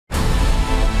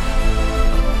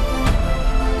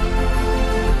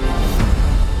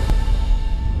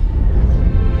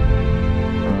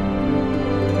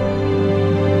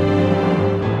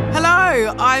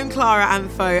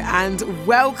Antho, and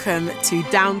welcome to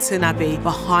Downton Abbey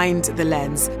Behind the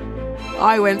Lens.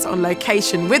 I went on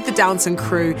location with the Downton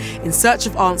crew in search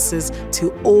of answers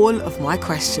to all of my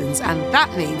questions, and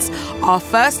that means our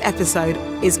first episode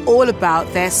is all about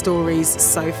their stories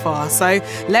so far. So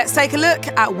let's take a look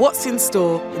at what's in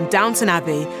store in Downton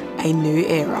Abbey, A New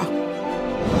Era.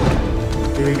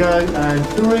 Here we go, and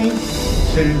 3,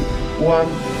 2, 1,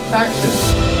 action.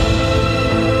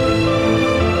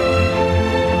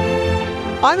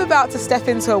 I'm about to step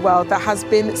into a world that has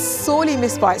been sorely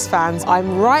missed by its fans.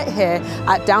 I'm right here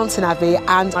at Downton Abbey,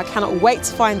 and I cannot wait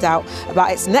to find out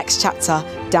about its next chapter,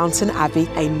 Downton Abbey,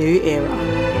 A New Era.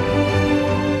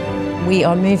 We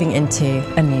are moving into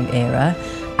a new era,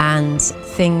 and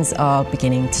things are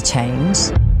beginning to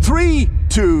change. 3,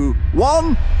 2,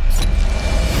 1.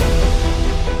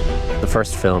 The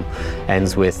first film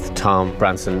ends with Tom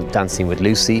Branson dancing with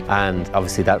Lucy, and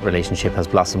obviously that relationship has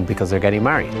blossomed because they're getting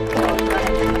married.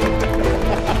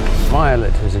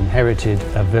 Violet has inherited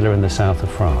a villa in the south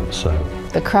of France, so...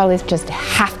 The Crowleys just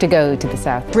have to go to the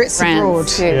south of Brits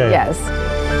France. abroad. Yes.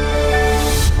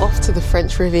 Off to the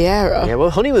French Riviera. Yeah, well,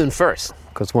 honeymoon first,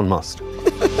 because one must.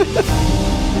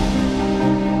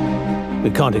 We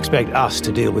can't expect us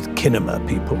to deal with kinema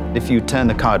people. If you turn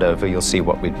the card over, you'll see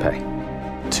what we'd pay.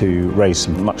 To raise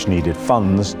some much-needed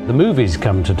funds. The movies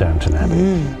come to Downton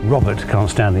Abbey. Robert can't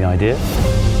stand the idea.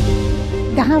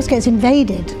 The house gets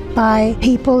invaded by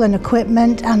people and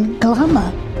equipment and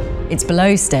glamour. It's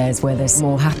below stairs where there's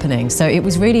more happening, so it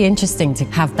was really interesting to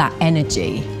have that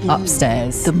energy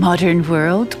upstairs. The modern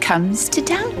world comes to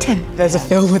Downton. There's a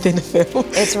film within a film.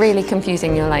 It's really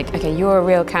confusing. You're like, okay, you're a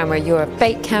real camera, you're a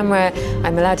fake camera.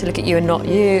 I'm allowed to look at you and not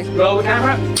you. Roll the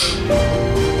camera.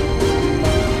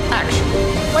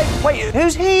 Action. Wait,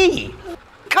 who's he?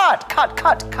 Cut.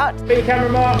 Be the camera,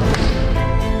 Mark.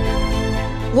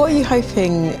 What are you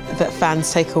hoping that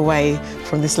fans take away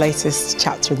from this latest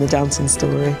chapter in the Downton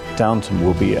story? Downton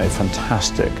will be a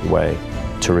fantastic way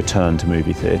to return to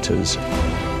movie theatres.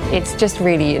 It's just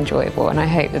really enjoyable, and I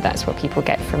hope that that's what people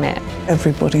get from it.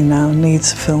 Everybody now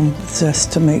needs a film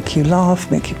just to make you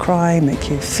laugh, make you cry, make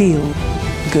you feel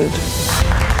good.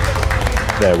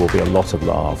 There will be a lot of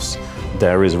laughs.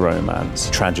 There is romance,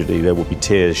 tragedy, there will be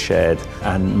tears shed,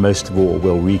 and most of all,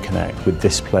 we'll reconnect with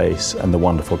this place and the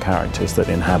wonderful characters that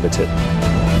inhabit it.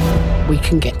 We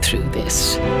can get through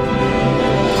this.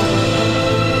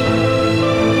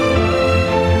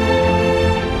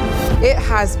 It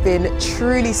has been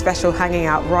truly special hanging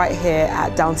out right here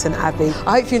at Downton Abbey.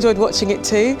 I hope you enjoyed watching it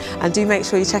too, and do make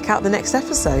sure you check out the next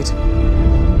episode.